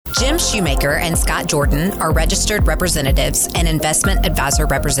Jim Shoemaker and Scott Jordan are registered representatives and investment advisor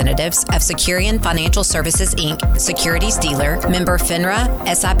representatives of Securian Financial Services, Inc., securities dealer, member FINRA,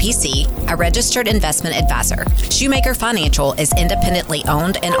 SIPC, a registered investment advisor. Shoemaker Financial is independently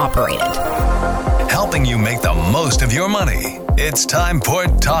owned and operated. Helping you make the most of your money. It's time for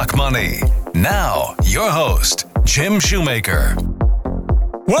Talk Money. Now, your host, Jim Shoemaker.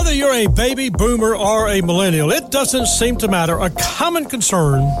 Whether you're a baby boomer or a millennial, it doesn't seem to matter. A common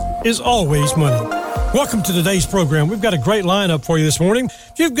concern is always money. Welcome to today's program. We've got a great lineup for you this morning.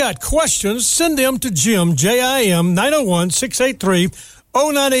 If you've got questions, send them to Jim, J-I-M,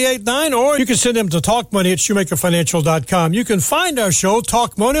 901-683-0989, or you can send them to talkmoney at shoemakerfinancial.com. You can find our show,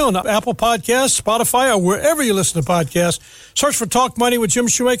 Talk Money, on Apple Podcasts, Spotify, or wherever you listen to podcasts. Search for Talk Money with Jim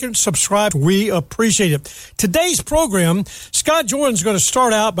Shoemaker and subscribe. We appreciate it. Today's program, Scott Jordan's going to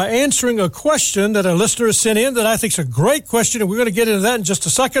start out by answering a question that a listener has sent in that I think is a great question, and we're going to get into that in just a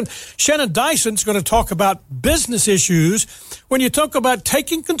second. Shannon Dyson's going to talk about business issues when you talk about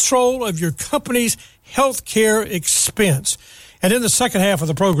taking control of your company's health care expense. And in the second half of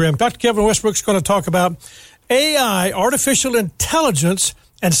the program, Dr. Kevin Westbrook's going to talk about AI, artificial intelligence,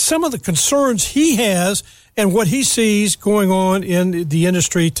 and some of the concerns he has and what he sees going on in the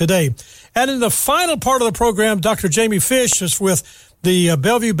industry today. And in the final part of the program, Dr. Jamie Fish is with the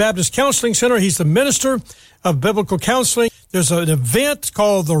Bellevue Baptist Counseling Center. He's the minister of biblical counseling. There's an event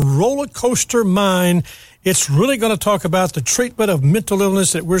called the Rollercoaster Mind. It's really going to talk about the treatment of mental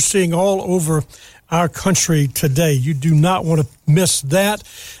illness that we're seeing all over our country today. You do not want to miss that.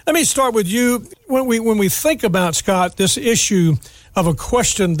 Let me start with you. When we think about, Scott, this issue of a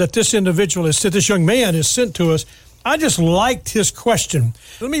question that this individual has sent, this young man has sent to us, I just liked his question.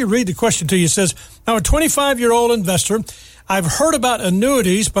 Let me read the question to you. It says, I'm a 25-year-old investor. I've heard about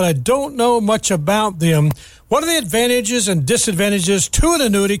annuities, but I don't know much about them. What are the advantages and disadvantages to an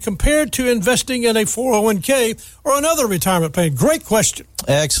annuity compared to investing in a 401k or another retirement plan? Great question.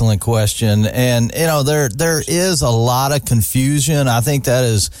 Excellent question. And, you know, there is a lot of confusion. I think that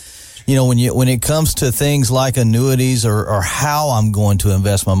is, you know, when it comes to things like annuities or how I'm going to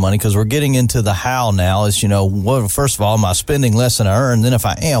invest my money, because we're getting into the how now, is, you know, well, first of all, am I spending less than I earn? Then if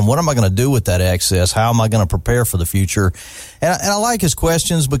I am, what am I going to do with that excess? How am I going to prepare for the future? And I like his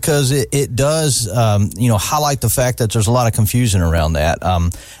questions because it does, you know, highlight the fact that there's a lot of confusion around that.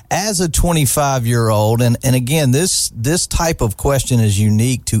 As a 25-year-old, and again, this type of question is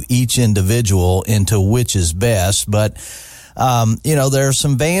unique to each individual into which is best, but you know, there are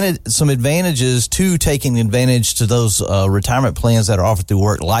some advantages to taking advantage to those retirement plans that are offered through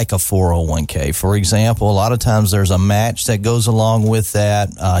work, like a 401k. For example, a lot of times there's a match that goes along with that.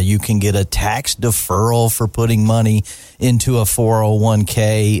 You can get a tax deferral for putting money into a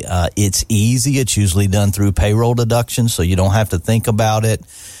 401k. It's easy. It's usually done through payroll deduction, so you don't have to think about it.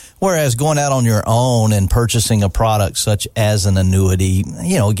 Whereas going out on your own and purchasing a product such as an annuity,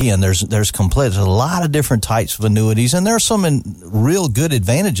 you know, again, there's a lot of different types of annuities, and there are some real good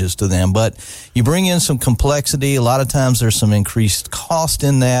advantages to them, but you bring in some complexity. A lot of times there's some increased cost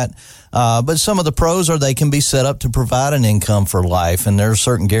in that. But some of the pros are they can be set up to provide an income for life, and there are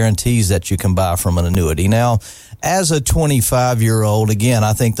certain guarantees that you can buy from an annuity. Now, as a 25-year-old, again,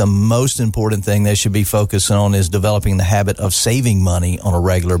 I think the most important thing they should be focusing on is developing the habit of saving money on a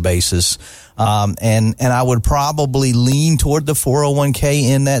regular basis. And I would probably lean toward the 401k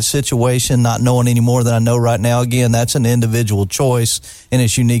in that situation, not knowing any more than I know right now. Again, that's an individual choice, and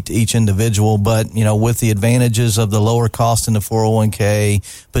it's unique to each individual. But, you know, with the advantages of the lower cost in the 401k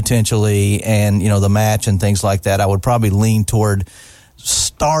potentially, and, you know, the match and things like that, I would probably lean toward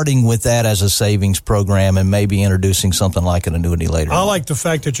starting with that as a savings program and maybe introducing something like an annuity later. I like the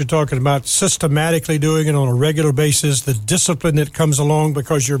fact that you're talking about systematically doing it on a regular basis, the discipline that comes along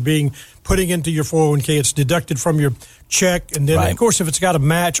because you're putting into your 401k, it's deducted from your check, and then, right, of course, if it's got a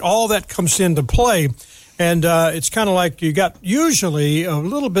match, all that comes into play. And it's kind of like you got usually a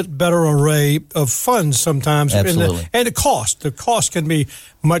little bit better array of funds sometimes. Absolutely. And the cost can be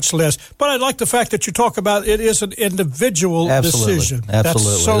much less. But I like the fact that you talk about it is an individual decision.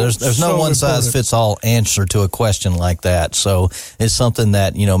 Absolutely. There's no one-size-fits-all answer to a question like that. So it's something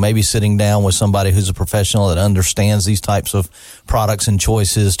that, you know, maybe sitting down with somebody who's a professional that understands these types of products and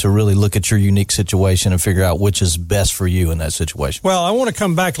choices to really look at your unique situation and figure out which is best for you in that situation. Well, I want to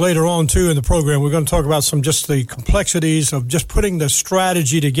come back later on, too, in the program. We're going to talk about about just the complexities of just putting the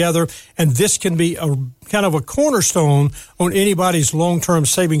strategy together, and this can be a kind of a cornerstone on anybody's long-term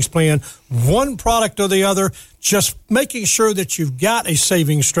savings plan. One product or the other, just making sure that you've got a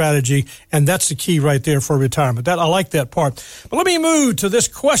savings strategy, and that's the key right there for retirement. I like that part. But let me move to this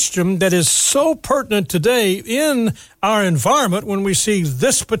question that is so pertinent today in our environment when we see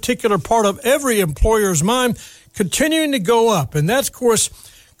this particular part of every employer's mind continuing to go up, and that's, of course,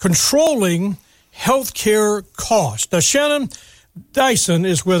 controlling healthcare costs. Now, Shannon Dyson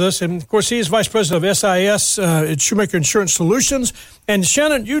is with us, and of course, he is Vice President of SIS at Shoemaker Insurance Solutions. And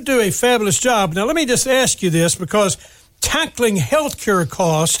Shannon, you do a fabulous job. Now, let me just ask you this, because tackling healthcare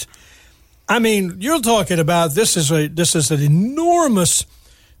costs, I mean, you're talking about this is an enormous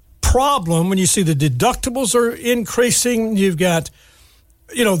problem when you see the deductibles are increasing. You've got,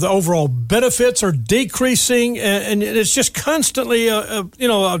 the overall benefits are decreasing, and it's just constantly a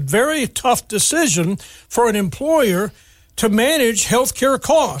very tough decision for an employer to manage healthcare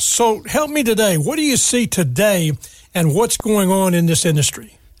costs. So help me today. What do you see today, and what's going on in this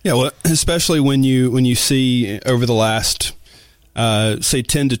industry? Yeah, well, especially when you see over the last say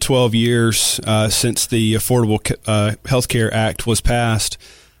 10 to 12 years since the Affordable Health Care Act was passed,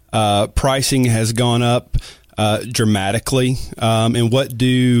 pricing has gone up dramatically. And what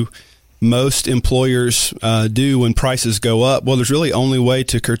do most employers do when prices go up? Well, there's really only way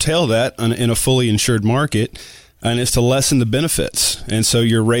to curtail that in a fully insured market, and it's to lessen the benefits. And so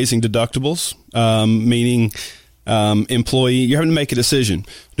you're raising deductibles, meaning you're having to make a decision.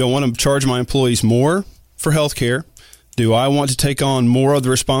 Do I want to charge my employees more for health care? Do I want to take on more of the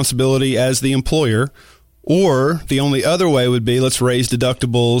responsibility as the employer? Or the only other way would be, let's raise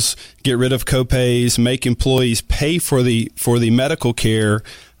deductibles, get rid of copays, make employees pay for the medical care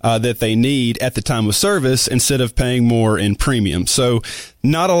that they need at the time of service instead of paying more in premium. So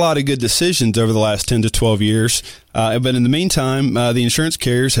not a lot of good decisions over the last 10 to 12 years. But in the meantime, the insurance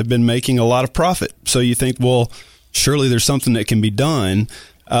carriers have been making a lot of profit. So you think, well, surely there's something that can be done.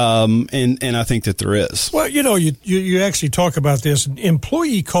 And I think that there is. Well, you actually talk about this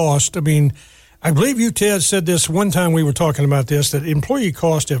employee cost. I mean, I believe you, Ted, said this one time we were talking about this, that employee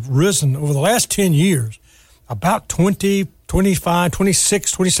costs have risen over the last 10 years about 20, 25,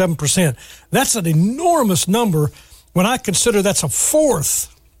 26, 27%. That's an enormous number when I consider that's a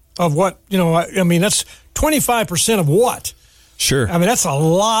fourth of what, I mean, that's 25% of what? Sure. I mean, that's a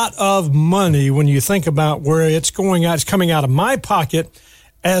lot of money when you think about where it's going out. It's coming out of my pocket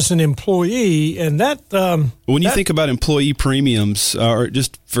as an employee, and that when you think about employee premiums, or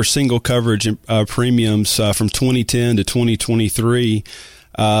just for single coverage premiums from 2010 to 2023,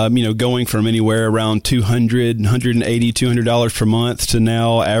 going from anywhere around $200, $180, $200 per month to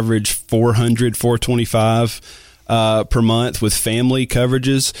now average $400, $425 per month with family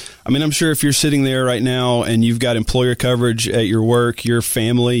coverages. I mean, I'm sure if you're sitting there right now and you've got employer coverage at your work, your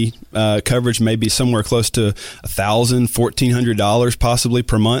family coverage may be somewhere close to $1,000, $1,400 possibly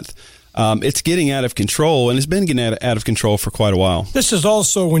per month. It's getting out of control, and it's been getting out of control for quite a while. This is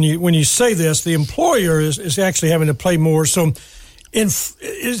also, when you say this, the employer is actually having to pay more. So is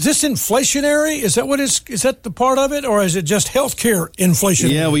this inflationary? Is that the part of it, or is it just healthcare inflation?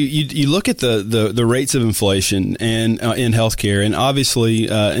 Yeah, you look at the rates of inflation and in healthcare, and obviously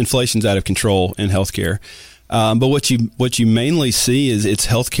inflation's out of control in healthcare. But what you mainly see is it's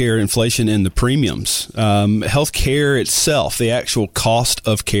healthcare inflation in the premiums. Healthcare itself, the actual cost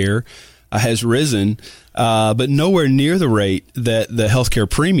of care, has risen, but nowhere near the rate that the healthcare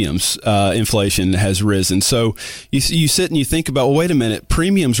premiums inflation has risen. So you sit and you think about, well, wait a minute,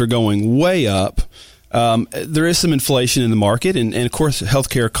 premiums are going way up. There is some inflation in the market, and of course,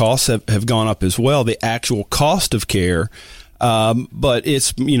 healthcare costs have gone up as well. The actual cost of care, but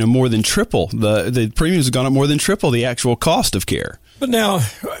it's more than triple. The premiums have gone up more than triple the actual cost of care. But now,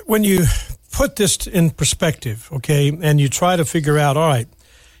 when you put this in perspective, okay, and you try to figure out, all right,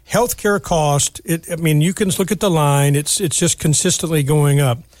 healthcare cost, you can look at the line. It's just consistently going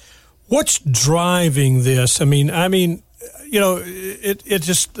up. What's driving this? It's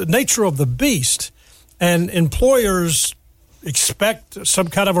just the nature of the beast, and employers expect some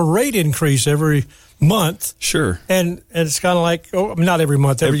kind of a rate increase every month. Sure. And it's kind of like, not every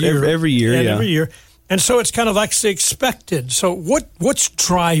month, every year. Every year, yeah. Every year. And so it's kind of like expected. So what's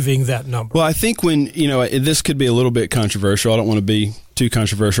driving that number? Well, I think when, this could be a little bit controversial. I don't want to be too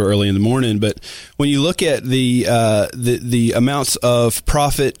controversial early in the morning, but when you look at the amounts of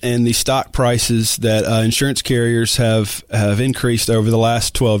profit and the stock prices that insurance carriers have increased over the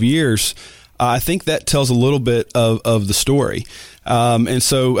last 12 years, I think that tells a little bit of the story. And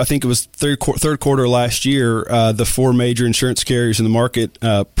so I think it was third quarter last year, the four major insurance carriers in the market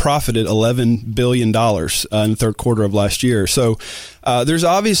profited $11 billion in the third quarter of last year. So there's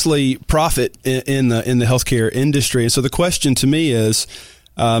obviously profit in the healthcare industry. And so the question to me is,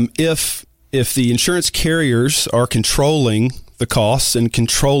 if the insurance carriers are controlling the costs and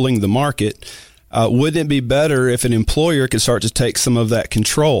controlling the market, wouldn't it be better if an employer could start to take some of that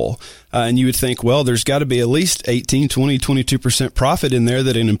control? And you would think, well, there's got to be at least 18, 20, 22% profit in there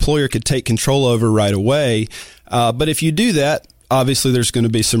that an employer could take control over right away. But if you do that, obviously there's going to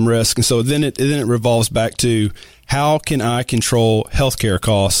be some risk. And so then it revolves back to, how can I control healthcare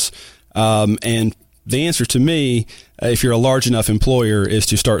costs? And the answer to me, if you're a large enough employer, is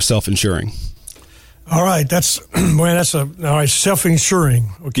to start self-insuring. All right, all right,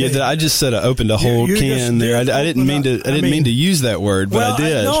 self-insuring. Okay. Yeah, I just said I opened a whole can there. I didn't mean to use that word, but I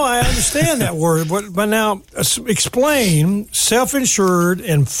did. I understand that word, but now explain self-insured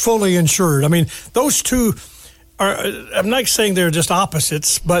and fully insured. I mean, those two are. I'm not saying they're just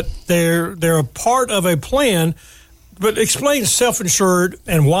opposites, but they're a part of a plan. But explain self-insured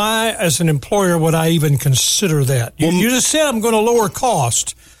and why, as an employer, would I even consider that? You just said I'm going to lower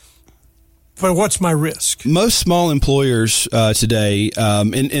cost. But what's my risk? Most small employers today,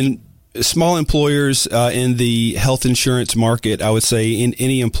 and small employers in the health insurance market, I would say in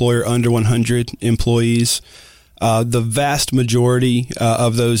any employer under 100 employees, the vast majority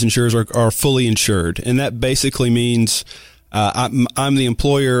of those insurers are fully insured. And that basically means I'm the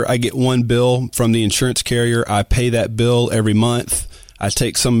employer. I get one bill from the insurance carrier. I pay that bill every month. I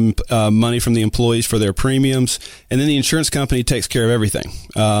take some money from the employees for their premiums, and then the insurance company takes care of everything.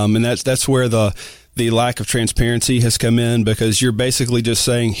 And that's where the lack of transparency has come in, because you're basically just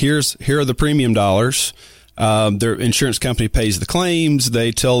saying, here are the premium dollars. Their insurance company pays the claims.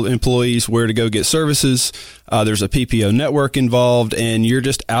 They tell employees where to go get services. There's a PPO network involved, and you're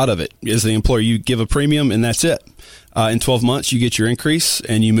just out of it. As the employer, you give a premium, and that's it. In 12 months, you get your increase,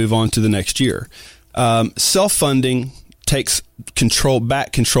 and you move on to the next year. Self-funding takes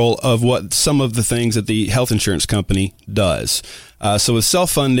back control of what some of the things that the health insurance company does. So with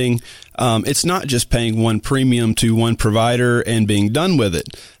self-funding, it's not just paying one premium to one provider and being done with it.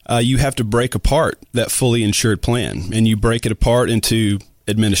 You have to break apart that fully insured plan, and you break it apart into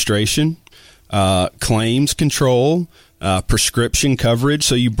administration, claims control, prescription coverage.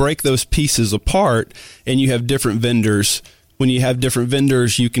 So you break those pieces apart, and you have different vendors. When you have different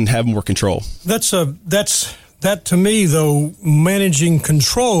vendors, you can have more control. That to me, though, managing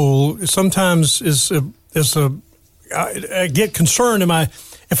control sometimes I get concerned.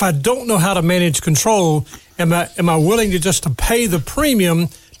 If I don't know how to manage control, am I willing to just to pay the premium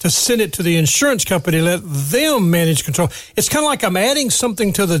to send it to the insurance company, let them manage control? It's kind of like I'm adding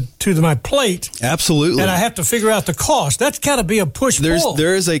something to my plate. Absolutely. And I have to figure out the cost. That's got to be a push-pull.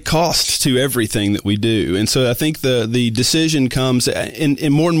 There is a cost to everything that we do. And so I think the decision comes, and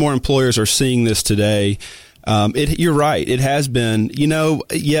more and more employers are seeing this today. You're right. It has been,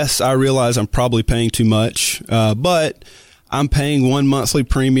 yes, I realize I'm probably paying too much, but I'm paying one monthly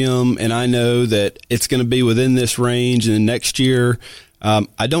premium, and I know that it's going to be within this range. And next year,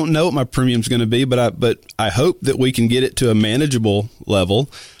 I don't know what my premium is going to be, but I hope that we can get it to a manageable level.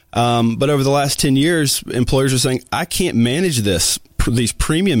 But over the last 10 years, employers are saying, I can't manage these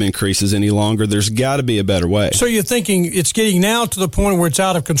premium increases any longer. There's got to be a better way. So you're thinking it's getting now to the point where it's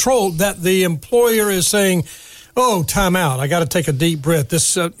out of control, that the employer is saying, oh, time out. I got to take a deep breath.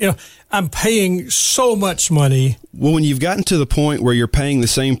 I'm paying so much money. Well, when you've gotten to the point where you're paying the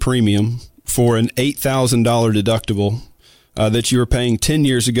same premium for an $8,000 deductible that you were paying 10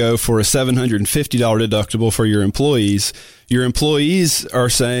 years ago for a $750 deductible for your employees are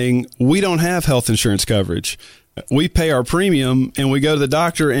saying, we don't have health insurance coverage. We pay our premium, and we go to the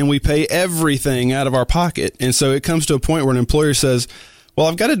doctor, and we pay everything out of our pocket. And so it comes to a point where an employer says, well,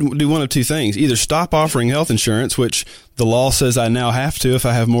 I've got to do one of two things. Either stop offering health insurance, which the law says I now have to if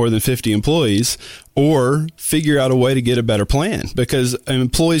I have more than 50 employees, or figure out a way to get a better plan, because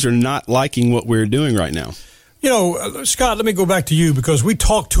employees are not liking what we're doing right now. Scott, let me go back to you, because we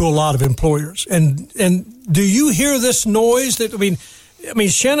talk to a lot of employers. And do you hear this noise? I mean,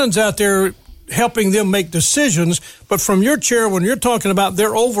 Shannon's out there helping them make decisions, but from your chair, when you're talking about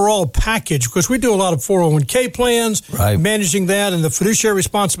their overall package, because we do a lot of 401k plans, right, managing that and the fiduciary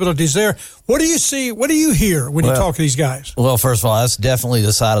responsibilities there. What do you see? What do you hear when you talk to these guys? Well, first of all, that's definitely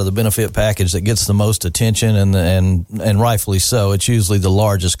the side of the benefit package that gets the most attention, and rightfully so. It's usually the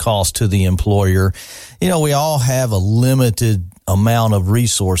largest cost to the employer. We all have a limited amount of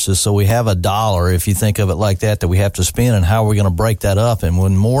resources. So we have $1, if you think of it like that we have to spend, and how are we going to break that up? And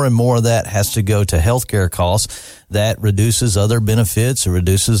when more and more of that has to go to healthcare costs, that reduces other benefits. It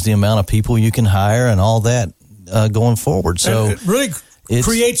reduces the amount of people you can hire and all that going forward. So and it really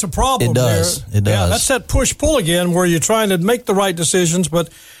creates a problem. It does. There. It does. Yeah, that's that push-pull again, where you're trying to make the right decisions, but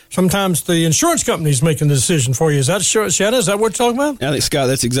sometimes the insurance company's making the decision for you. Is that Shannon? Is that what you're talking about? I think, Scott,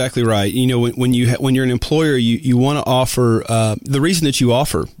 that's exactly right. You know, when you're an employer, you want to offer the reason that you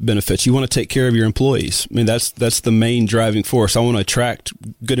offer benefits. You want to take care of your employees. I mean, that's the main driving force. I want to attract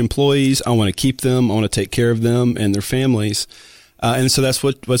good employees. I want to keep them. I want to take care of them and their families. And so that's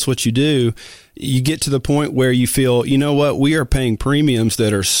what you do. You get to the point where you feel, you know what, we are paying premiums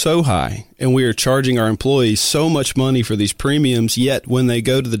that are so high, and we are charging our employees so much money for these premiums, yet when they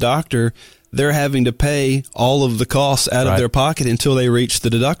go to the doctor, they're having to pay all of the costs out of their pocket until they reach the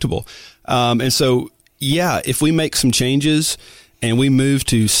deductible. And so, yeah, if we make some changes and we move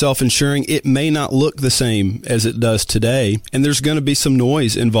to self-insuring, it may not look the same as it does today. And there's going to be some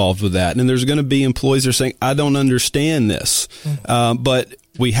noise involved with that. And there's going to be employees that are saying, I don't understand this. But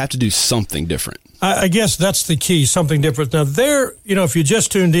we have to do something different. I guess that's the key, something different. Now, if you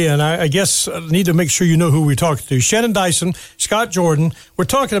just tuned in, I guess I need to make sure you know who we're talking to. Shannon Dyson, Scott Jordan. We're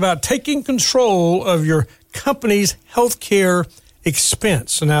talking about taking control of your company's healthcare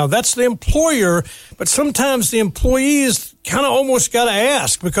expense. Now, that's the employer, but sometimes the employees kind of almost got to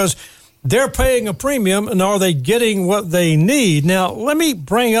ask, because they're paying a premium, and are they getting what they need? Now, let me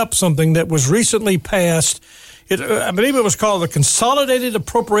bring up something that was recently passed. I believe it was called the Consolidated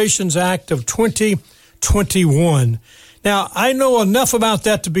Appropriations Act of 2021. Now, I know enough about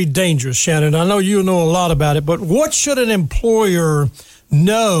that to be dangerous, Shannon. I know you know a lot about it, but what should an employer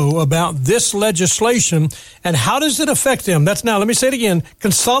know about this legislation, and how does it affect them? Now, let me say it again,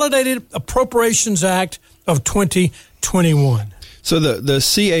 Consolidated Appropriations Act of 2021. So the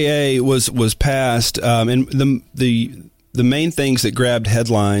CAA was passed, and the main things that grabbed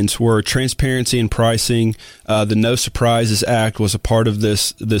headlines were transparency in pricing. The No Surprises Act was a part of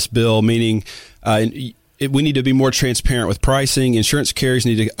this bill, meaning we need to be more transparent with pricing. Insurance carriers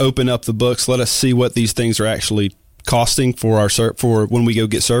need to open up the books, let us see what these things are actually costing for when we go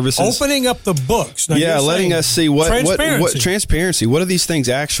get services. Opening up the books. Now, letting us see what transparency. What do these things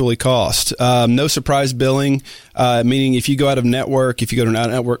actually cost? No surprise billing, meaning if you go out of network, if you go to an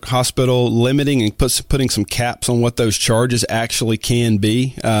out-of-network hospital, limiting and putting some caps on what those charges actually can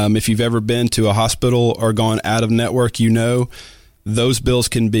be. If you've ever been to a hospital or gone out of network, you know those bills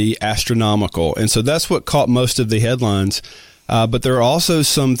can be astronomical. And so that's what caught most of the headlines. But there are also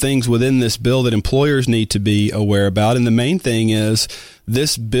some things within this bill that employers need to be aware about. And the main thing is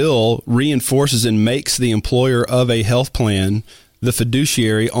this bill reinforces and makes the employer of a health plan the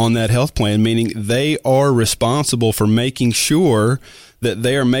fiduciary on that health plan, meaning they are responsible for making sure that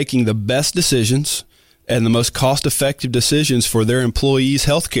they are making the best decisions and the most cost-effective decisions for their employees'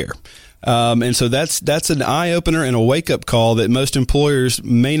 health care. And so that's an eye-opener and a wake-up call that most employers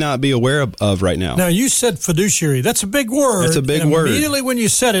may not be aware of right now. Now, you said fiduciary. That's a big word. It's a big word. Immediately when you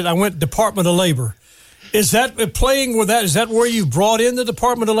said it, I went Department of Labor. Is that playing with that? Is that where you brought in the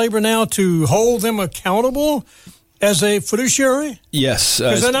Department of Labor now to hold them accountable as a fiduciary? Yes.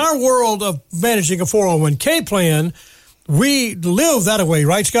 Because in our world of managing a 401k plan, we live that way,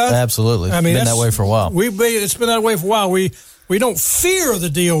 right, Scott? Absolutely. It's been that way for a while. It's been that way for a while. We don't fear the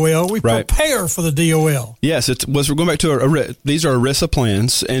DOL. We prepare for the DOL. Yes, we're going back to these are ERISA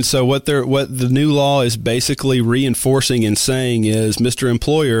plans, and so what the new law is basically reinforcing and saying is, Mr.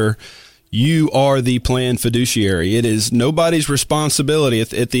 Employer, you are the plan fiduciary. It is nobody's responsibility.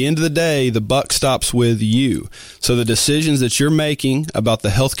 At the end of the day, the buck stops with you. So the decisions that you're making about the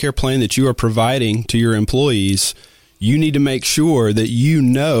healthcare plan that you are providing to your employees, you need to make sure that you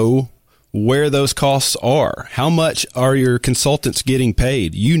know where those costs are. How much are your consultants getting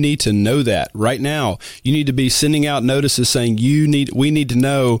paid? You need to know that right now. You need to be sending out notices saying we need to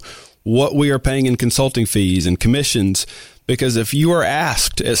know what we are paying in consulting fees and commissions. Because if you are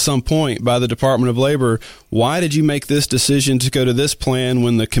asked at some point by the Department of Labor, why did you make this decision to go to this plan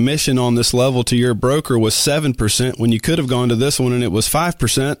when the commission on this level to your broker was 7% when you could have gone to this one and it was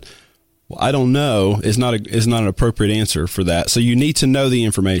 5%? I don't know is not an appropriate answer for that. So you need to know the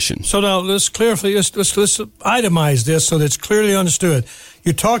information. So now let's itemize this so that it's clearly understood.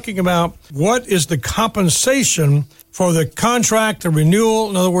 You're talking about what is the compensation for the contract, the renewal.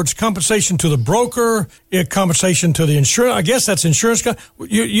 In other words, compensation to the broker, compensation to the insurance. I guess that's insurance.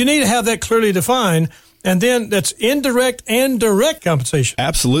 You need to have that clearly defined. And then that's indirect and direct compensation.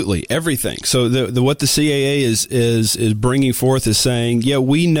 Absolutely, everything. So what the CAA is bringing forth is saying, yeah,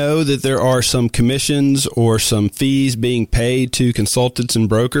 we know that there are some commissions or some fees being paid to consultants and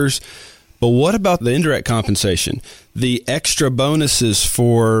brokers, but what about the indirect compensation? The extra bonuses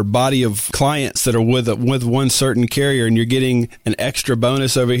for body of clients that are with one certain carrier, and you're getting an extra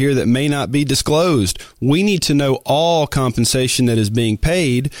bonus over here that may not be disclosed. We need to know all compensation that is being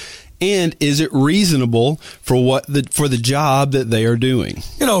paid. And is it reasonable for the job that they are doing?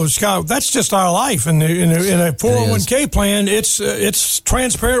 You know, Scott, that's just our life. In a 401k plan, it's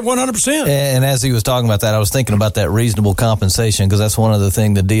transparent 100%. And as he was talking about that, I was thinking about that reasonable compensation, because that's one of the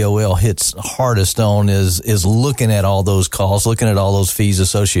things the DOL hits hardest on is looking at all those costs, looking at all those fees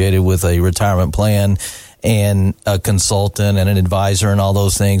associated with a retirement plan and a consultant and an advisor and all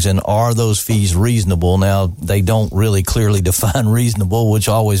those things. And are those fees reasonable? Now, they don't really clearly define reasonable, which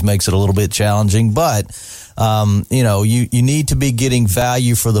always makes it a little bit challenging. But, you need to be getting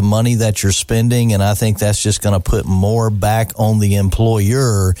value for the money that you're spending. And I think that's just going to put more back on the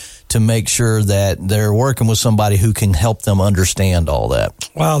employer to make sure that they're working with somebody who can help them understand all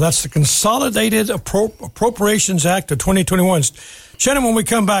that. Wow, that's the Consolidated Appropriations Act of 2021. Shannon, when we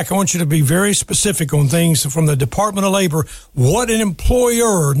come back, I want you to be very specific on things from the Department of Labor, what an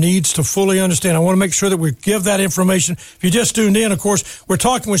employer needs to fully understand. I want to make sure that we give that information. If you just tuned in, of course, we're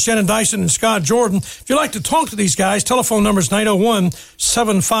talking with Shannon Dyson and Scott Jordan. If you'd like to talk to these guys, telephone number is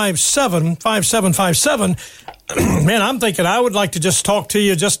 901-757-5757. Man, I'm thinking I would like to just talk to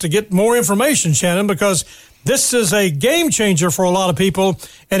you just to get more information, Shannon, because this is a game changer for a lot of people,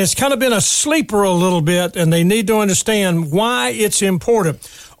 and it's kind of been a sleeper a little bit, and they need to understand why it's important.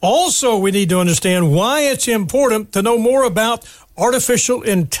 Also, we need to understand why it's important to know more about artificial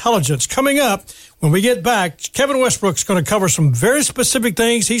intelligence. Coming up, when we get back, Kevin Westbrook's going to cover some very specific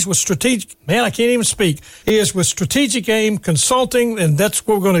things. He's with Strategic, man, I can't even speak. He is with Strategic Aim Consulting, and that's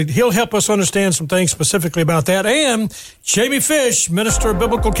what he'll help us understand some things specifically about that. And Jamie Fish, Minister of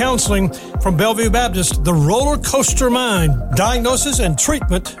Biblical Counseling from Bellevue Baptist, the Rollercoaster Mind, Diagnosis and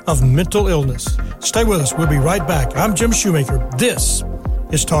Treatment of Mental Illness. Stay with us. We'll be right back. I'm Jim Shoemaker. This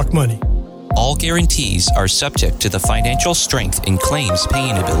is Talk Money. All guarantees are subject to the financial strength and claims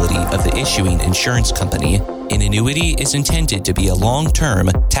paying ability of the issuing insurance company. An annuity is intended to be a long-term,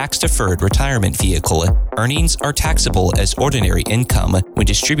 tax-deferred retirement vehicle. Earnings are taxable as ordinary income when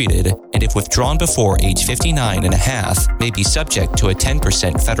distributed, and if withdrawn before age 59 and a half, may be subject to a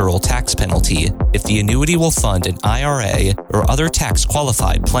 10% federal tax penalty. If the annuity will fund an IRA or other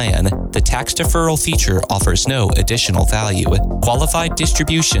tax-qualified plan, the tax deferral feature offers no additional value. Qualified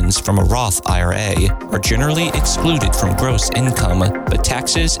distributions from a Roth IRA are generally excluded from gross income, but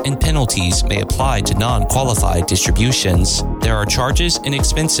taxes and penalties may apply to non-qualified distributions. There are charges and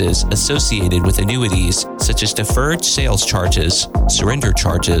expenses associated with annuities, such as deferred sales charges, surrender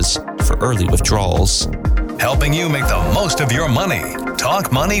charges for early withdrawals. Helping you make the most of your money.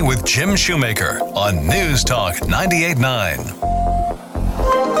 Talk Money with Jim Shoemaker on News Talk 98.9.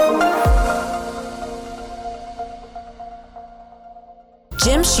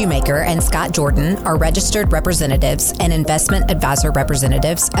 Jim Shoemaker and Scott Jordan are registered representatives and investment advisor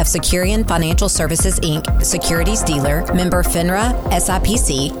representatives of Securian Financial Services, Inc., securities dealer, member FINRA,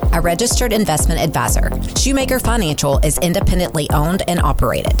 SIPC, a registered investment advisor. Shoemaker Financial is independently owned and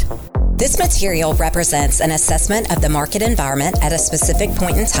operated. This material represents an assessment of the market environment at a specific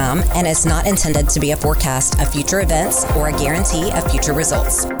point in time and is not intended to be a forecast of future events or a guarantee of future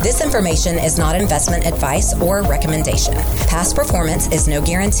results. This information is not investment advice or recommendation. Past performance is no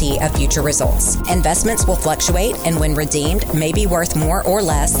guarantee of future results. Investments will fluctuate and when redeemed may be worth more or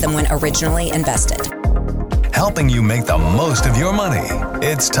less than when originally invested. Helping you make the most of your money.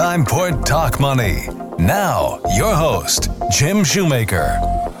 It's time for Talk Money. Now, your host, Jim Shoemaker.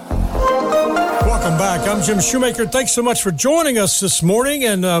 Welcome back. I'm Jim Shoemaker. Thanks so much for joining us this morning,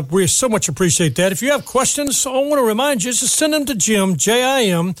 and we so much appreciate that. If you have questions, I want to remind you, just send them to Jim,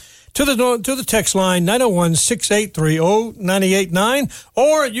 J-I-M, to the text line 901-683-0989,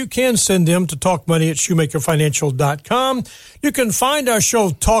 or you can send them to talkmoney@shoemakerfinancial.com. You can find our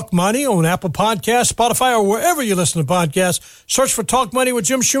show Talk Money on Apple Podcasts, Spotify, or wherever you listen to podcasts. Search for Talk Money with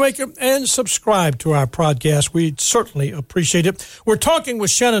Jim Shoemaker and subscribe to our podcast. We'd certainly appreciate it. We're talking with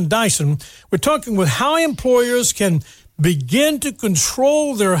Shannon Dyson. We're talking with how employers can begin to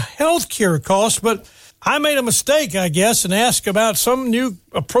control their health care costs, but I made a mistake, I guess, and asked about some new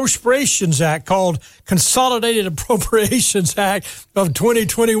Appropriations Act called Consolidated Appropriations Act of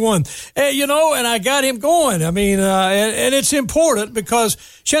 2021. And I got him going. I mean, and it's important because,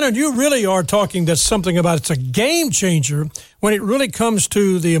 Shannon, you really are talking that's something about it's a game changer when it really comes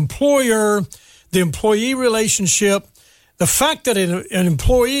to the employer, the employee relationship, the fact that an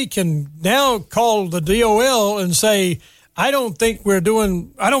employee can now call the DOL and say, I don't think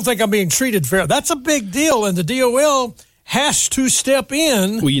I'm being treated fair. That's a big deal, and the DOL has to step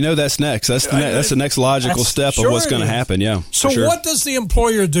in. Well, that's next. That's the next logical step of what's going to happen. Yeah. So what does the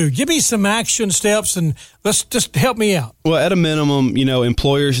employer do? Give me some action steps, and let's just help me out. Well, at a minimum,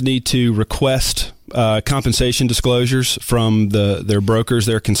 employers need to request compensation disclosures from their brokers,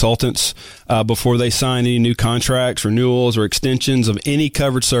 their consultants, before they sign any new contracts, renewals, or extensions of any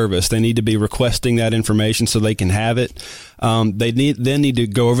covered service. They need to be requesting that information so they can have it. They need to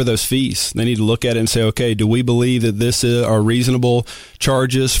go over those fees. They need to look at it and say, okay, do we believe that this are reasonable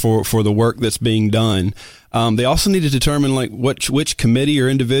charges for the work that's being done? They also need to determine which committee or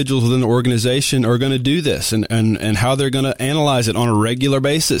individuals within the organization are going to do this and how they're going to analyze it on a regular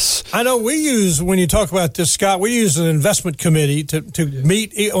basis. I know when you talk about this, Scott, we use an investment committee to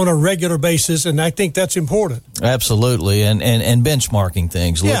meet on a regular basis, and I think that's important. Absolutely, and benchmarking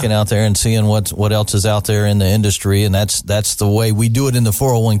things, looking out there and seeing what else is out there in the industry, and that's the way we do it in the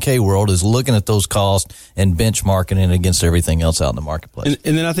 401k world, is looking at those costs and benchmarking it against everything else out in the marketplace.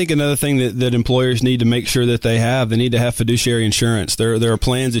 And then I think another thing that employers need to make sure that they need to have fiduciary insurance. There are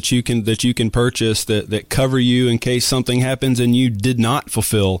plans that you can purchase that cover you in case something happens and you did not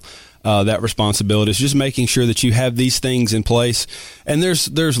fulfill that responsibility. It's just making sure that you have these things in place. And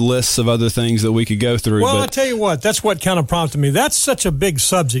there's lists of other things that we could go through. Well, I'll tell you what, that's what kind of prompted me. That's such a big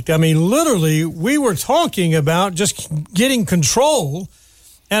subject. I mean, literally, we were talking about just getting control.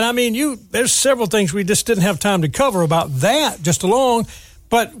 And I mean, there's several things we just didn't have time to cover about that just alone.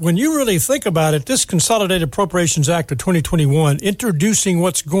 But when you really think about it, this Consolidated Appropriations Act of 2021, introducing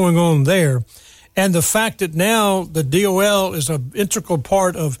what's going on there, and the fact that now the DOL is an integral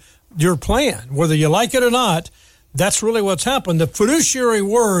part of your plan, whether you like it or not, that's really what's happened. The fiduciary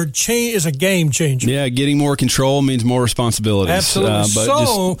word is a game changer. Yeah, getting more control means more responsibilities. Absolutely.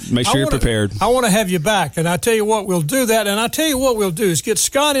 But just make sure you're prepared. I want to have you back, and I tell you what we'll do that, and I tell you what we'll do is get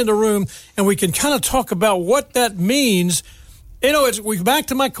Scott in the room, and we can kind of talk about what that means. Back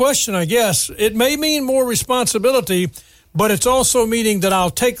to my question, I guess. It may mean more responsibility, but it's also meaning that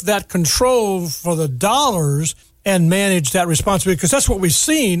I'll take that control for the dollars and manage that responsibility, because that's what we've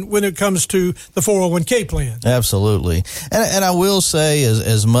seen when it comes to the 401k plan. Absolutely. And I will say,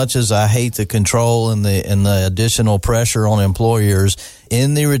 as much as I hate the control and the additional pressure on employers,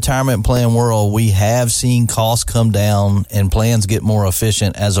 in the retirement plan world, we have seen costs come down and plans get more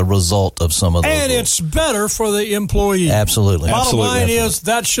efficient as a result of some of those. And it's better for the employee. Absolutely. Bottom line is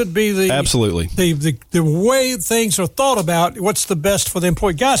that should be the way things are thought about. What's the best for the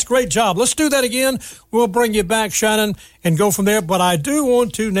employee? Guys, great job. Let's do that again. We'll bring you back, Shannon, and go from there. But I do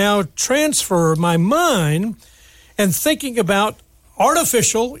want to now transfer my mind and thinking about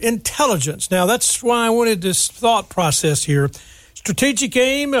artificial intelligence. Now, that's why I wanted this thought process here. Strategic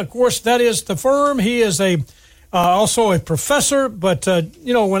Aim, of course, that is the firm. He is also a professor. But,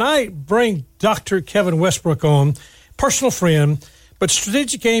 when I bring Dr. Kevin Westbrook on, personal friend, but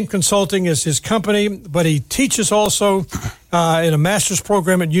Strategic Aim Consulting is his company, but he teaches also in a master's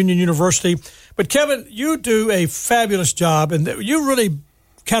program at Union University. But, Kevin, you do a fabulous job, and you really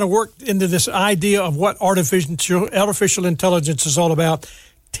kind of worked into this idea of what artificial intelligence is all about.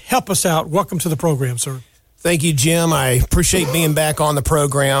 Help us out. Welcome to the program, sir. Thank you, Jim. I appreciate being back on the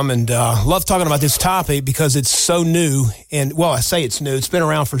program and love talking about this topic because it's so new. And, well, I say it's new. It's been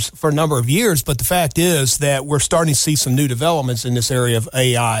around for a number of years, but the fact is that we're starting to see some new developments in this area of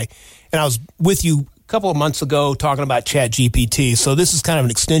AI. And I was with you a couple of months ago talking about ChatGPT, so this is kind of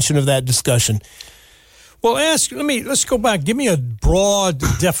an extension of that discussion. Well, let's go back. Give me a broad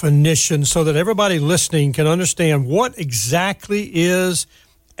definition so that everybody listening can understand what exactly is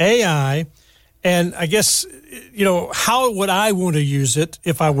AI. And I guess, how would I want to use it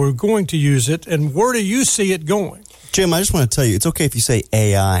if I were going to use it? And where do you see it going? Jim, I just want to tell you, it's okay if you say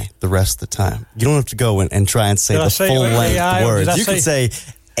AI the rest of the time. You don't have to go and try and say the full-length words. You can say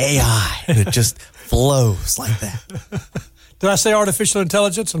AI, and it just flows like that. Did I say artificial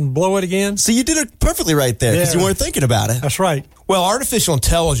intelligence and blow it again? See, you did it perfectly right there because you weren't thinking about it. That's right. Well, artificial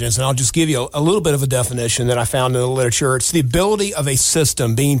intelligence, and I'll just give you a little bit of a definition that I found in the literature. It's the ability of a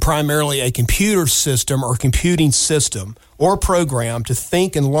system, being primarily a computer system or computing system or program, to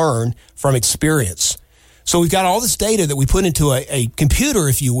think and learn from experience. So we've got all this data that we put into a computer,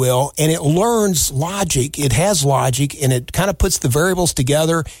 if you will, and it learns logic. It has logic, and it kind of puts the variables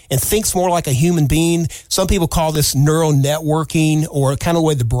together and thinks more like a human being. Some people call this neural networking, or kind of the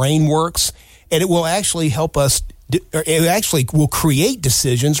way the brain works. And it will actually help us. It actually will create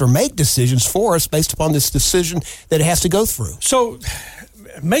decisions or make decisions for us based upon this decision that it has to go through. So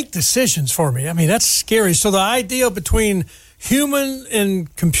make decisions for me. I mean, that's scary. So the idea between human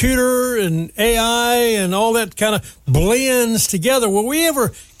and computer and AI and all that kind of blends together, will we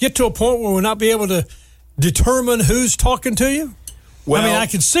ever get to a point where we'll not be able to determine who's talking to you? Well, I mean, I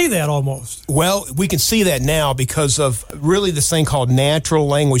can see that almost. Well, we can see that now because of really this thing called natural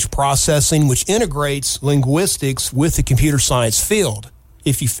language processing, which integrates linguistics with the computer science field,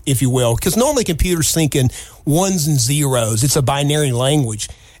 if you will. Because normally computers think in ones and zeros. It's a binary language.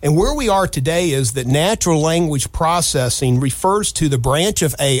 And where we are today is that natural language processing refers to the branch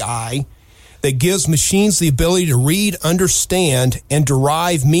of AI that gives machines the ability to read, understand, and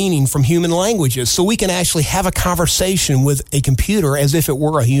derive meaning from human languages. So we can actually have a conversation with a computer as if it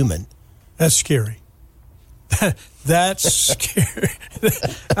were a human. That's scary. That's scary.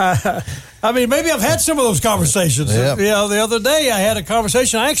 I mean, maybe I've had some of those conversations. Yep. You know, the other day I had a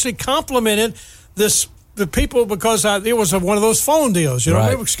conversation. I actually complimented the people because it was one of those phone deals. You know,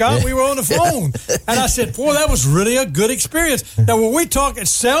 right. Scott, we were on the phone. And I said, boy, that was really a good experience. Now, when we talk, it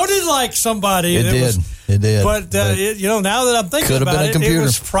sounded like somebody. It did. But now that I'm thinking about it, it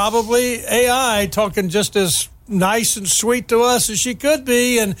was probably AI talking just as nice and sweet to us as she could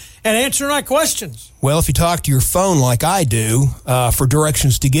be and answering our questions. Well, if you talk to your phone like I do for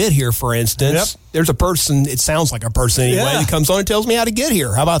directions to get here, for instance, there's a person, it sounds like a person anyway, that comes on and tells me how to get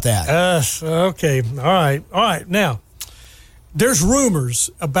here. How about that? Okay. All right. Now, there's rumors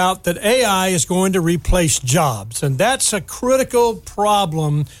about that AI is going to replace jobs, and that's a critical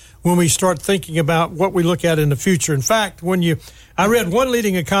problem when we start thinking about what we look at in the future. In fact, I read one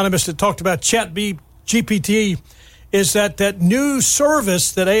leading economist that talked about GPT is that new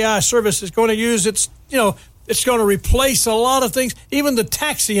service, that AI service is going to use, it's going to replace a lot of things, even the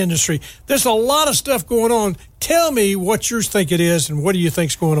taxi industry. There's a lot of stuff going on. Tell me what you think it is and what do you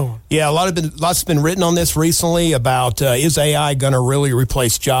think's going on? Yeah, lots been written on this recently about is AI going to really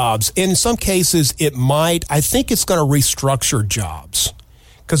replace jobs? And in some cases, it might. I think it's going to restructure jobs.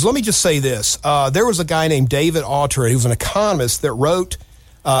 Because let me just say this. There was a guy named David Autor, he was an economist that wrote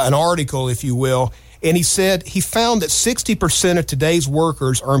an article, if you will, and he said he found that 60% of today's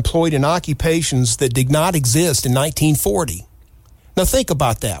workers are employed in occupations that did not exist in 1940. Now think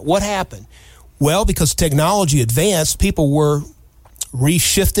about that. What happened? Well, because technology advanced, people were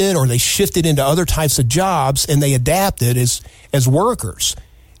reshifted or they shifted into other types of jobs and they adapted as workers.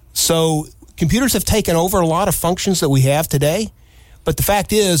 So computers have taken over a lot of functions that we have today, but the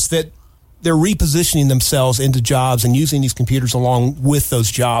fact is that they're repositioning themselves into jobs and using these computers along with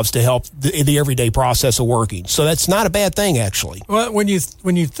those jobs to help the everyday process of working. So that's not a bad thing, actually. Well, when you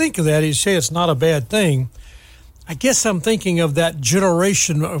think of that, you say it's not a bad thing. I guess I'm thinking of that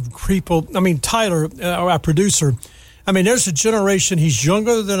generation of people. I mean, Tyler, our producer, I mean, there's a generation, he's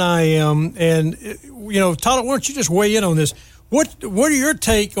younger than I am. And, Tyler, why don't you just weigh in on this? What are your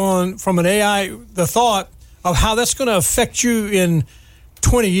take on, from an AI, the thought of how that's going to affect you in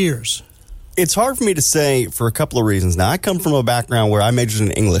 20 years? It's hard for me to say for a couple of reasons. Now, I come from a background where I majored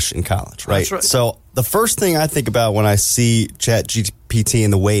in English in college, right? That's right. So the first thing I think about when I see ChatGPT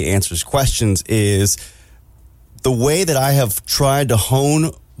and the way it answers questions is the way that I have tried to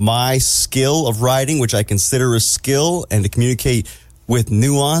hone my skill of writing, which I consider a skill, and to communicate with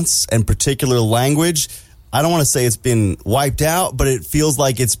nuance and particular language. I don't want to say it's been wiped out, but it feels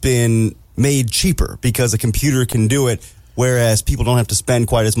like it's been made cheaper because a computer can do it, whereas people don't have to spend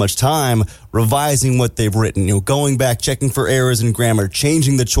quite as much time revising what they've written, going back, checking for errors in grammar,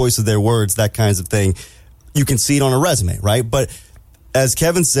 changing the choice of their words, that kinds of thing. You can see it on a resume, right? But as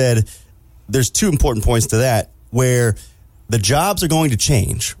Kevin said, there's two important points to that, where the jobs are going to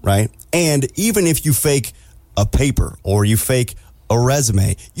change, right? And even if you fake a paper or you fake a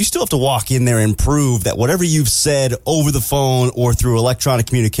resume, you still have to walk in there and prove that whatever you've said over the phone or through electronic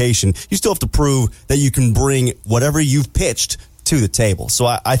communication, you still have to prove that you can bring whatever you've pitched to the table. So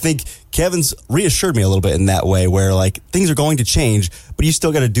I think Kevin's reassured me a little bit in that way, where things are going to change, but you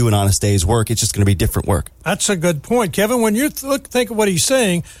still got to do an honest day's work. It's just going to be different work. That's a good point. Kevin, when you think of what he's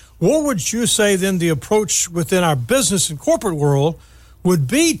saying, what would you say then the approach within our business and corporate world would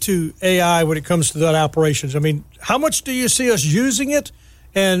be to AI when it comes to that operations? I mean, how much do you see us using it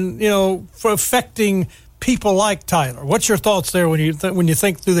and, for affecting people like Tyler? What's your thoughts there when you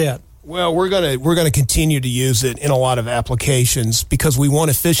think through that? Well, we're going to continue to use it in a lot of applications because we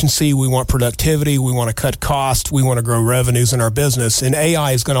want efficiency, we want productivity, we want to cut costs, we want to grow revenues in our business, and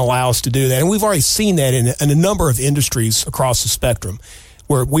AI is going to allow us to do that. And we've already seen that in a number of industries across the spectrum,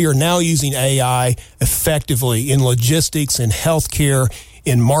 where we are now using AI effectively in logistics, in healthcare,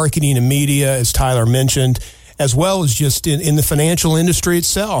 in marketing and media, as Tyler mentioned, as well as just in the financial industry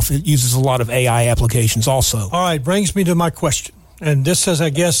itself. It uses a lot of AI applications also. All right, brings me to my question. And this says,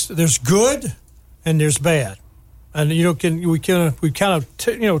 I guess, there's good and there's bad. And, we kind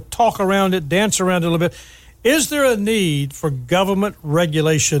of talk around it, dance around it a little bit. Is there a need for government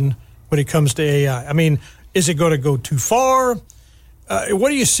regulation when it comes to AI? I mean, is it going to go too far? What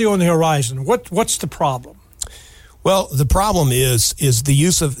do you see on the horizon? What's the problem? Well, the problem is the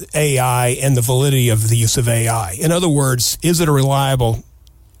use of AI and the validity of the use of AI. In other words, is it a reliable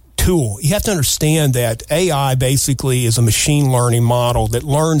tool? You have to understand that AI basically is a machine learning model that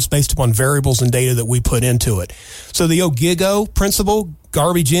learns based upon variables and data that we put into it. So the GIGO principle,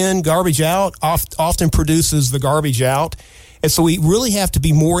 garbage in, garbage out, often produces the garbage out. And so we really have to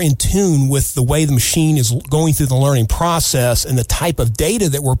be more in tune with the way the machine is going through the learning process and the type of data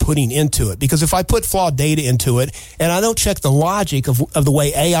that we're putting into it. Because if I put flawed data into it and I don't check the logic of the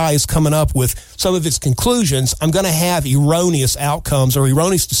way AI is coming up with some of its conclusions, I'm going to have erroneous outcomes or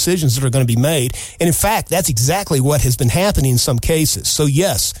erroneous decisions that are going to be made. And in fact, that's exactly what has been happening in some cases. So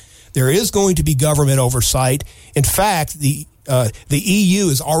yes, there is going to be government oversight. In fact, the EU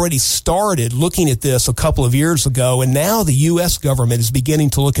has already started looking at this a couple of years ago, and now the U.S. government is beginning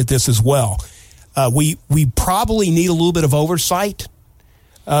to look at this as well. We probably need a little bit of oversight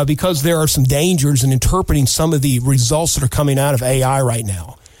because there are some dangers in interpreting some of the results that are coming out of AI right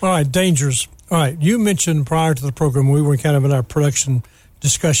now. All right, dangers. All right, you mentioned prior to the program, we were kind of in our production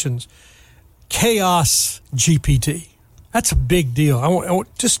discussions, chaos GPT. That's a big deal. I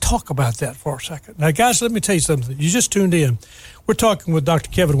want just talk about that for a second. Now, guys, let me tell you something. You just tuned in. We're talking with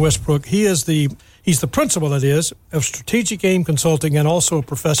Dr. Kevin Westbrook. He's the principal, that is, of Strategic Aim Consulting and also a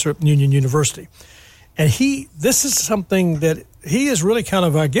professor at Union University. And this is something that he is really kind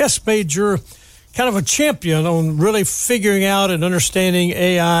of, I guess, made your kind of a champion on really figuring out and understanding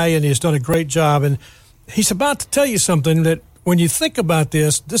AI, and he's done a great job. And he's about to tell you something that when you think about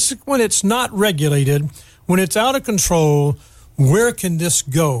this is when it's not regulated, when it's out of control, where can this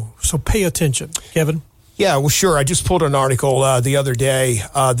go? So pay attention. Kevin? Yeah, well, sure. I just pulled an article the other day.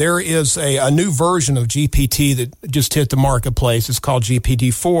 There is a new version of GPT that just hit the marketplace. It's called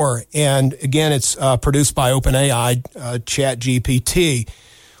GPT-4. And again, it's produced by OpenAI, ChatGPT.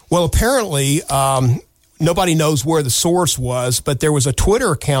 Well, apparently, nobody knows where the source was, but there was a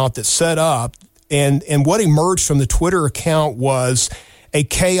Twitter account that set up. And what emerged from the Twitter account was a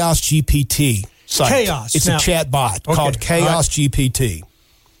Chaos GPT site. Chaos. It's a chat bot called Chaos GPT.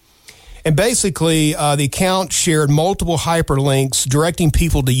 And basically, the account shared multiple hyperlinks directing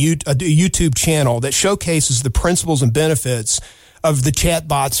people to a YouTube channel that showcases the principles and benefits of the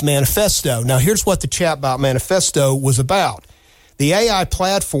chatbot's manifesto. Now, here's what the chatbot manifesto was about. The AI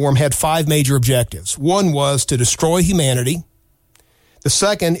platform had 5 major objectives. One was to destroy humanity. The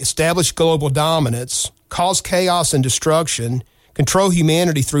second, establish global dominance, cause chaos and destruction, control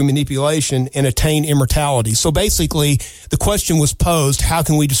humanity through manipulation, and attain immortality. So basically, the question was posed, how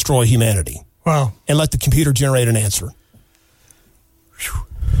can we destroy humanity? Wow. And let the computer generate an answer.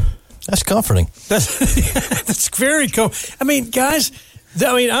 That's comforting. That's very cool. I mean, guys,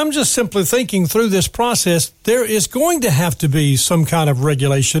 I'm just simply thinking through this process, there is going to have to be some kind of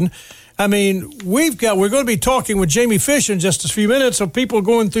regulation. I mean, we're going to be talking with Jamie Fish in just a few minutes of people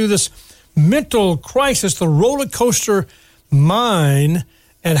going through this mental crisis, the Rollercoaster Mind,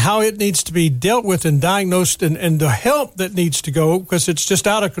 and how it needs to be dealt with and diagnosed, and the help that needs to go because it's just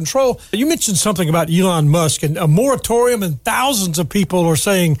out of control. You mentioned something about Elon Musk and a moratorium, and thousands of people are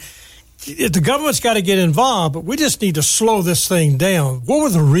saying the government's got to get involved, but we just need to slow this thing down. What were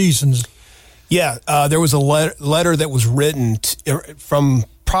the reasons? Yeah, there was a letter that was written from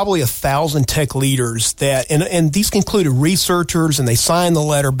probably 1,000 tech leaders and these included researchers, and they signed the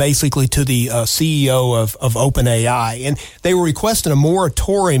letter basically to the CEO of OpenAI, and they were requesting a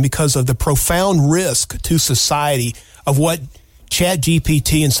moratorium because of the profound risk to society of what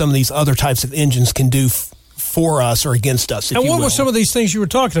ChatGPT and some of these other types of engines can do for us or against us. And what were some of these things you were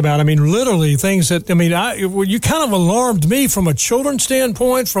talking about? I mean, literally things that, you kind of alarmed me from a children's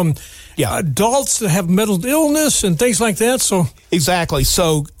standpoint, from adults that have mental illness and things like that. So exactly.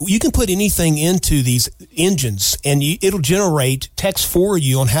 So you can put anything into these engines and it'll generate text for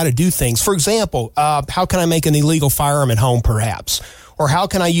you on how to do things. For example, how can I make an illegal firearm at home, perhaps? Or how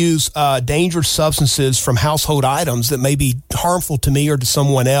can I use dangerous substances from household items that may be harmful to me or to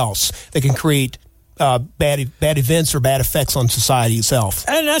someone else that can create bad events or bad effects on society itself.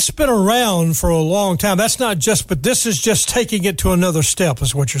 And that's been around for a long time. That's not just, but this is just taking it to another step,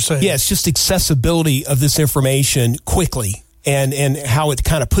 is what you're saying. Yeah, it's just accessibility of this information quickly and how it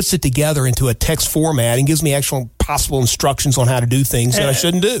kind of puts it together into a text format and gives me actual possible instructions on how to do things that I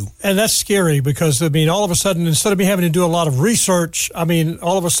shouldn't do. And that's scary because, all of a sudden, instead of me having to do a lot of research,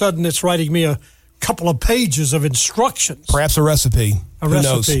 all of a sudden it's writing me a couple of pages of instructions. Perhaps a recipe. A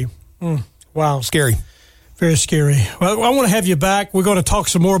recipe. Wow. Scary. Very scary. Well, I want to have you back. We're going to talk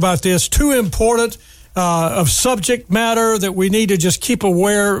some more about this. Too important of subject matter that we need to just keep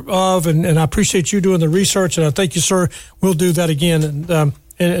aware of, and I appreciate you doing the research, and I thank you, sir. We'll do that again,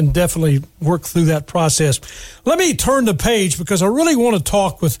 and definitely work through that process. Let me turn the page because I really want to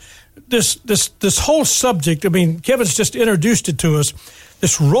talk with this whole subject. I mean, Kevin's just introduced it to us,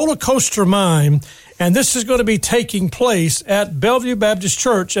 this Rollercoaster Mind, and this is going to be taking place at Bellevue Baptist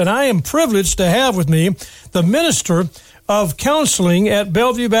Church, and I am privileged to have with me the minister of counseling at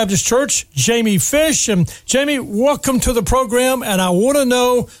Bellevue Baptist Church, Jamie Fish. And Jamie, welcome to the program, and I want to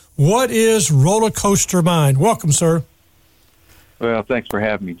know, what is Rollercoaster Mind? Welcome, sir. Well, thanks for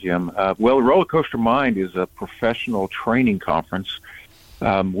having me, Jim. Rollercoaster Mind is a professional training conference.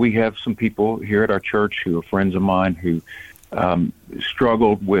 We have some people here at our church who are friends of mine who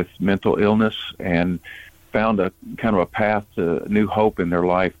struggled with mental illness and found a kind of a path to new hope in their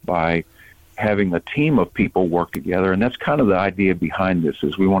life by having a team of people work together. And that's kind of the idea behind this,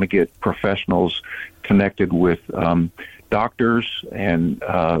 is we want to get professionals connected with doctors and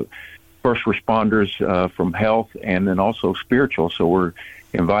first responders from health, and then also spiritual. So we're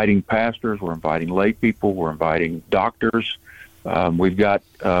inviting pastors, we're inviting lay people, we're inviting doctors. We've got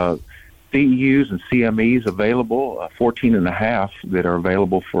CEUs and CMEs available, 14 and a half that are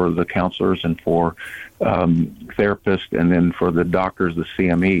available for the counselors and for therapists, and then for the doctors, the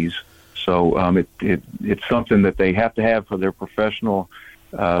CMEs. So it's something that they have to have for their professional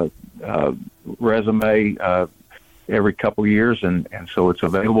resume every couple years, and so it's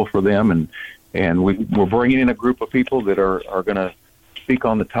available for them. And we're bringing in a group of people that are going to speak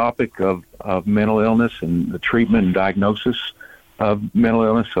on the topic of mental illness and the treatment and diagnosis of mental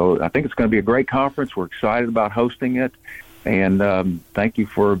illness. So I think it's going to be a great conference. We're excited about hosting it, and thank you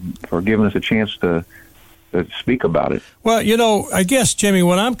for giving us a chance to speak about it. Well, I guess, Jamie,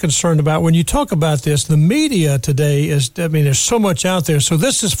 what I'm concerned about when you talk about this, the media today there's so much out there. So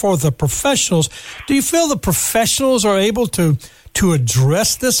this is for the professionals. Do you feel the professionals are able to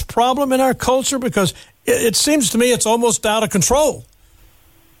address this problem in our culture? Because it seems to me it's almost out of control.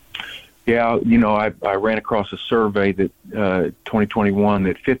 Yeah, I ran across a survey that 2021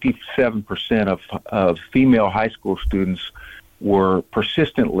 that 57% of female high school students were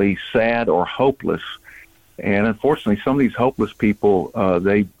persistently sad or hopeless. And unfortunately, some of these hopeless people,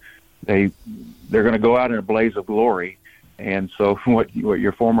 they're going to go out in a blaze of glory. And so what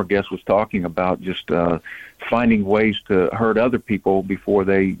your former guest was talking about, just finding ways to hurt other people before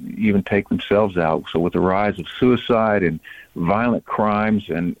they even take themselves out. So with the rise of suicide and violent crimes,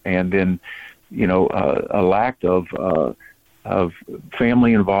 and then a lack of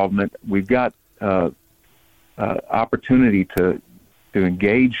family involvement, we've got opportunity to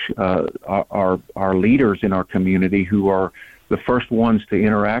engage our leaders in our community, who are the first ones to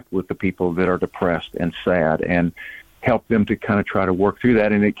interact with the people that are depressed and sad, and help them to kind of try to work through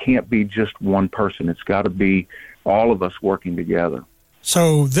that. And it can't be just one person. It's got to be all of us working together.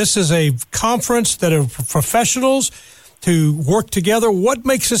 So this is a conference that are professionals to work together. What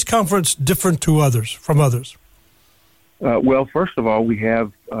makes this conference different from others? Well, first of all, we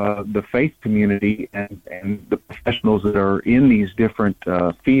have the faith community and the professionals that are in these different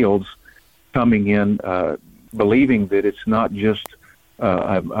fields coming in, believing that it's not just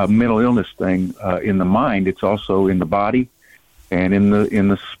a mental illness thing in the mind; it's also in the body and in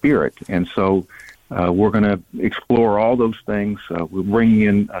the spirit. And so we're going to explore all those things. We're bringing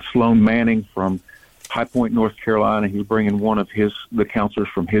in Sloan Manning from High Point, North Carolina. He's bringing one of the counselors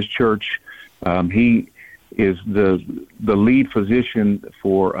from his church. He is the lead physician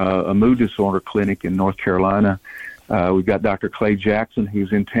for a mood disorder clinic in North Carolina. We've got Dr. Clay Jackson,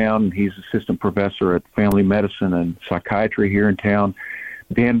 who's in town, and he's assistant professor at family medicine and psychiatry here in town.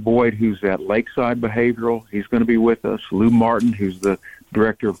 Dan Boyd, who's at Lakeside Behavioral, he's going to be with us. Lou Martin, who's the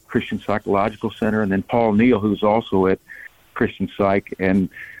director of Christian Psychological Center, and then Paul Neal, who's also at Christian Psych. And,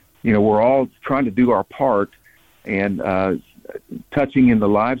 we're all trying to do our part and touching in the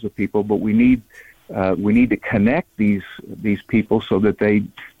lives of people, but we need to connect these people so that they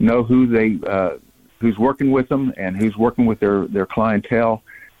know who's working with them and who's working with their clientele,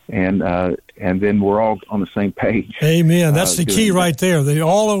 and then we're all on the same page. Amen. That's the key right there. They're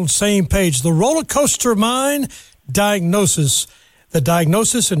all on the same page. The Rollercoaster Mind diagnosis, the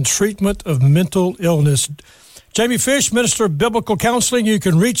diagnosis and treatment of mental illness. Jamie Fish, Minister of Biblical Counseling. You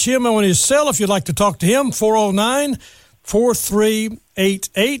can reach him on his cell if you'd like to talk to him,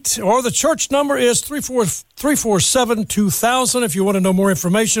 409-4388, or the church number is 347-2000 if you want to know more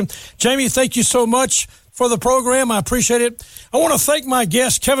information. Jamie, thank you so much for the program. I appreciate it. I want to thank my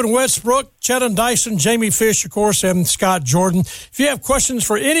guests, Kevin Westbrook, Shannon Dyson, Jamie Fish, of course, and Scott Jordan. If you have questions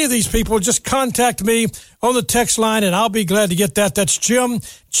for any of these people, just contact me on the text line, and I'll be glad to get that. That's Jim,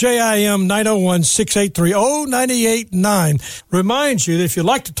 JIM, 901-683-0989. Reminds you that if you'd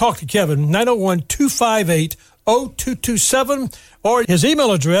like to talk to Kevin, 901-258-0227, or his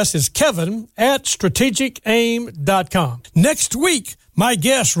email address is kevin@strategicaim.com. Next week, my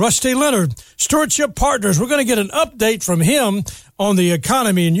guest, Rusty Leonard, Stewardship Partners. We're going to get an update from him on the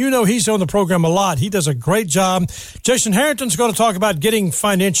economy, and you know he's on the program a lot. He does a great job. Jason Harrington's going to talk about getting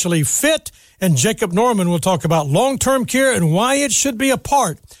financially fit, and Jacob Norman will talk about long-term care and why it should be a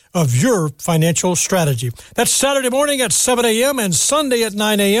part of your financial strategy. That's Saturday morning at 7 a.m. and Sunday at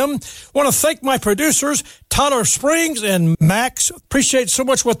 9 a.m. Want to thank my producers, Tyler Springs and Max. Appreciate so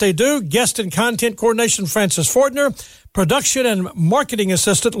much what they do. Guest and content coordination, Francis Fordner. Production and marketing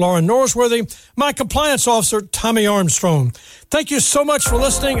assistant, Lauren Norsworthy. My compliance officer, Tommy Armstrong. Thank you so much for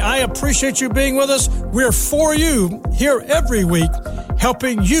listening. I appreciate you being with us. We're for you here every week,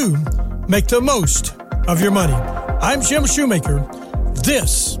 helping you make the most of your money. I'm Jim Shoemaker.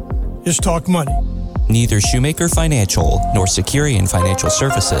 This is Talk Money. Neither Shoemaker Financial nor Securian Financial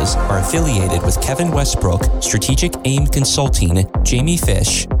Services are affiliated with Kevin Westbrook, Strategic AIM Consulting, Jamie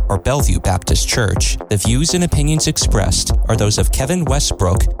Fish, or Bellevue Baptist Church. The views and opinions expressed are those of Kevin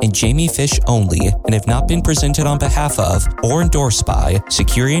Westbrook and Jamie Fish only and have not been presented on behalf of or endorsed by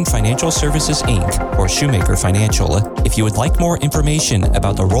Securian Financial Services, Inc. or Shoemaker Financial. If you would like more information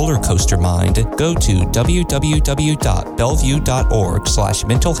about the Rollercoaster Mind, go to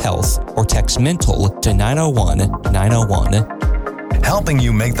www.bellevue.org/mental-health or text mental to 901-901. Helping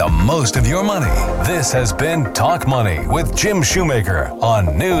you make the most of your money. This has been Talk Money with Jim Shoemaker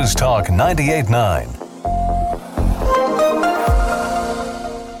on News Talk 98.9.